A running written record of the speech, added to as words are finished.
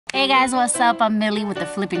Hey guys, what's up? I'm Millie with the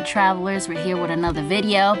Flipping Travelers. We're here with another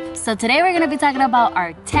video. So today we're gonna be talking about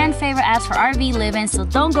our 10 favorite apps for RV living, so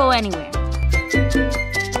don't go anywhere.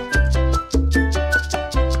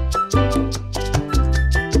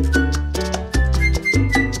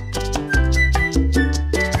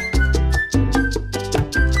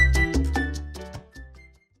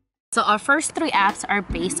 So our first 3 apps are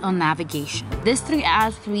based on navigation. These 3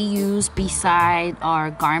 apps we use beside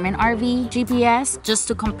our Garmin RV GPS just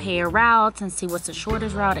to compare routes and see what's the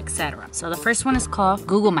shortest route, etc. So the first one is called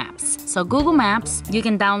Google Maps. So Google Maps, you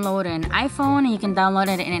can download an iPhone and you can download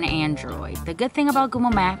it in an Android. The good thing about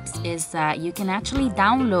Google Maps is that you can actually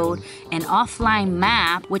download an offline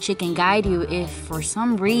map which it can guide you if for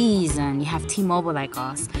some reason you have T-Mobile like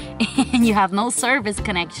us and you have no service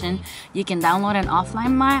connection. You can download an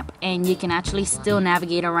offline map and you can actually still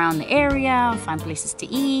navigate around the area, find places to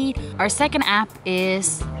eat. Our second app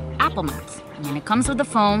is Apple Maps. I mean, it comes with the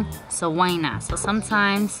phone, so why not? So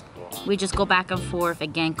sometimes we just go back and forth,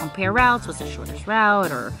 again, compare routes, what's the shortest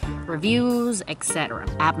route, or reviews, etc.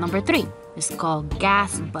 App number 3 is called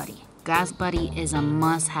Gas Buddy. Gas Buddy is a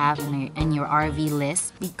must-have in your RV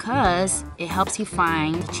list because it helps you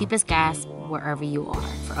find the cheapest gas wherever you are.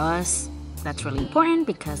 For us, that's really important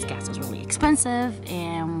because gas is really expensive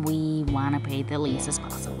and we want to pay the least as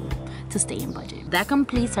possible to stay in budget. That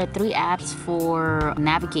completes our 3 apps for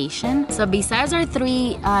navigation. So besides our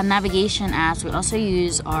 3 navigation apps, we also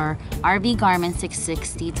use our RV Garmin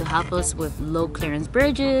 660 to help us with low clearance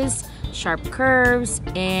bridges, sharp curves,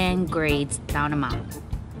 and grades down a mountain.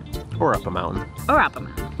 Or up a mountain. Or up a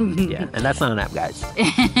mountain. Yeah, and that's not an app, guys.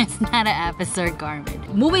 It's not an app, it's our Garmin.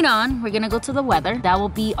 Moving on, we're gonna go to the weather. That will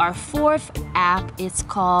be our 4th app. It's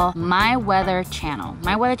called My Weather Channel.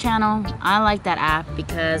 My Weather Channel, I like that app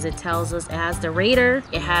because it tells us, it has the radar,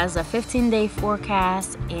 it has a 15-day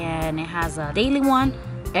forecast, and it has a daily one.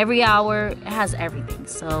 Every hour, it has everything.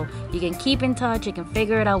 So you can keep in touch, you can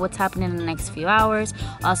figure it out what's happening in the next few hours.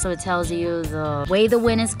 Also, it tells you the way the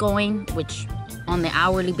wind is going, which on the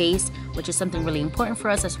hourly base, which is something really important for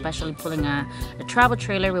us, especially pulling a travel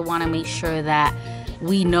trailer. We want to make sure that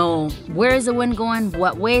we know where is the wind going,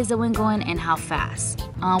 what way is the wind going, and how fast.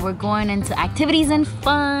 We're going into activities and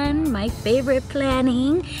fun, my favorite,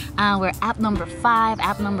 planning. We're app number 5.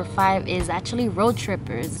 App number 5 is actually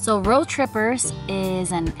Roadtrippers. So Roadtrippers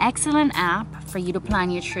is an excellent app for you to plan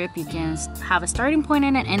your trip. You can have a starting point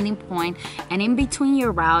and an ending point, and in between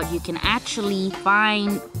your route, you can actually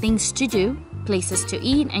find things to do, places to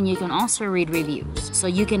eat, and you can also read reviews. So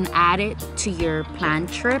you can add it to your planned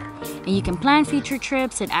trip and you can plan future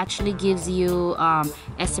trips. It actually gives you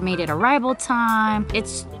estimated arrival time.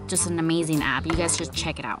 It's just an amazing app. You guys just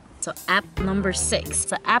check it out. So app number 6.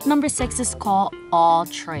 So app number 6 is called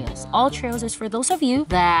AllTrails. AllTrails is for those of you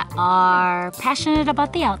that are passionate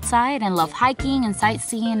about the outside and love hiking and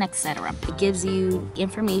sightseeing, etc. It gives you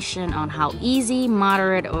information on how easy,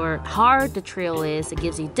 moderate, or hard the trail is. It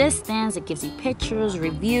gives you distance, it gives you pictures,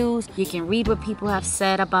 reviews. You can read what people have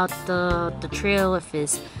said about the trail, if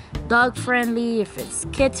it's dog friendly, if it's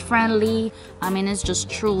kids friendly. I mean, it's just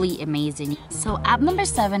truly amazing. So app number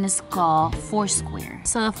 7 is called Foursquare.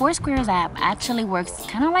 So the Foursquare's app actually works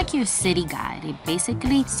kind of like your city guide. It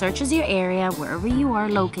basically searches your area wherever you are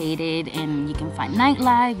located, and you can find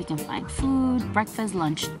nightlife, you can find food, breakfast,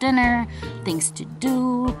 lunch, dinner, things to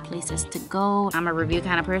do, places to go. I'm a review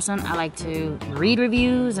kind of person. I like to read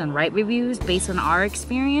reviews and write reviews based on our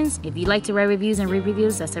experience. If you like to write reviews and read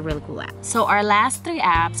reviews, that's a really cool app. So our last 3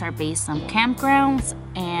 apps are based on campgrounds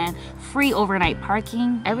and free overnight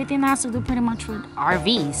parking. Everything that has to do pretty much with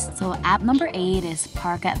RVs. So app number 8 is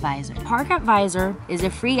ParkAdvisor. ParkAdvisor is a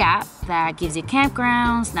free app that gives you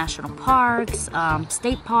campgrounds, national parks,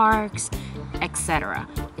 state parks, etc.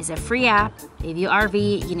 It's a free app. If you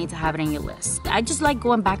RV, you need to have it in your list. I just like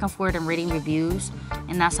going back and forth and reading reviews,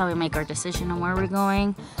 and that's how we make our decision on where we're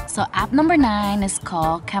going. So app number 9 is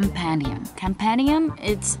called Campendium. Campendium,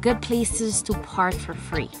 it's good places to park for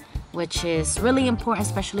free, which is really important,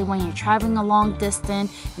 especially when you're traveling a long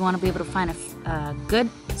distance. You want to be able to find a good,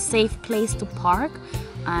 safe place to park,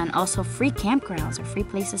 and also free campgrounds or free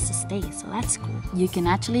places to stay. So that's cool. You can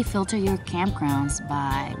actually filter your campgrounds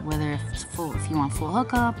by whether it's full, if you want full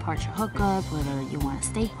hookup, partial hookup, whether you want a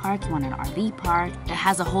state park, you want an RV park. It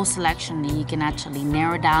has a whole selection that you can actually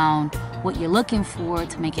narrow down what you're looking for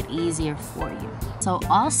to make it easier for you. So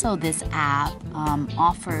also this app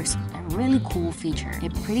offers a really cool feature.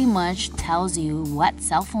 It pretty much tells you what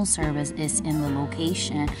cell phone service is in the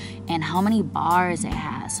location and how many bars it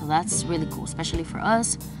has. So that's really cool, especially for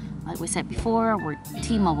us. Like we said before, we're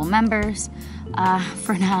T-Mobile members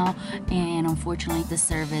for now, and unfortunately the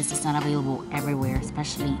service is not available everywhere,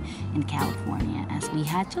 especially in California, as we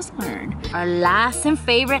had just learned. Our last and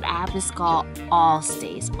favorite app is called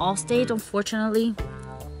Allstays. Allstays, unfortunately,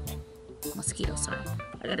 mosquito, sorry.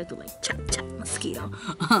 I gotta do like chop chop mosquito.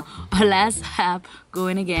 Our last app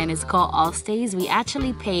going again is called Allstays. We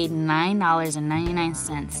actually paid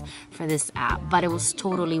 $9.99 for this app, but it was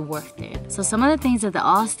totally worth it. So some of the things that the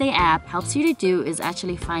Allstay app helps you to do is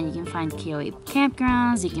actually you can find KOA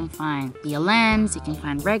campgrounds, you can find BLMs, you can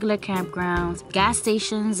find regular campgrounds, gas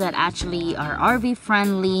stations that actually are RV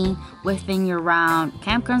friendly within your route,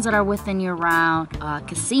 campgrounds that are within your route,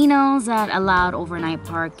 casinos that allowed overnight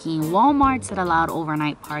parking, Walmarts that allowed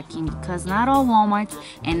overnight parking, because not all Walmarts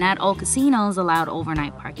and not all casinos allowed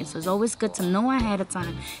overnight parking. So it's always good to know ahead of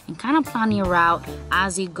time and kind of plan your route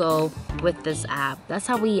as you go with this app. That's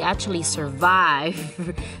how we actually survive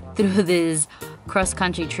through this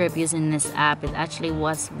cross-country trip using this app. It actually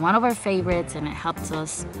was one of our favorites and it helped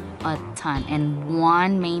us a ton. And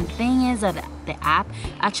one main thing is that the app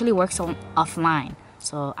actually works offline.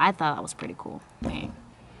 So I thought that was pretty cool. Man.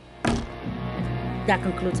 That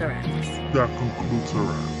concludes our apps.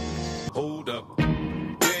 Hold up.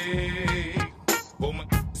 Hey, oh my,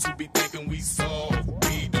 you be thinking we soft,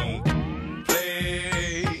 we don't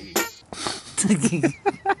play.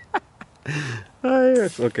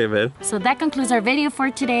 Okay, man. So that concludes our video for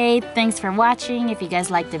today. Thanks for watching. If you guys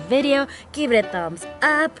liked the video, give it a thumbs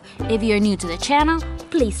up. If you're new to the channel,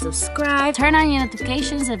 please subscribe. Turn on your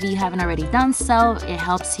notifications if you haven't already done so. It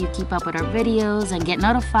helps you keep up with our videos and get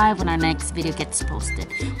notified when our next video gets posted.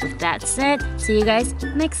 With that said, see you guys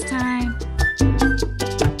next time.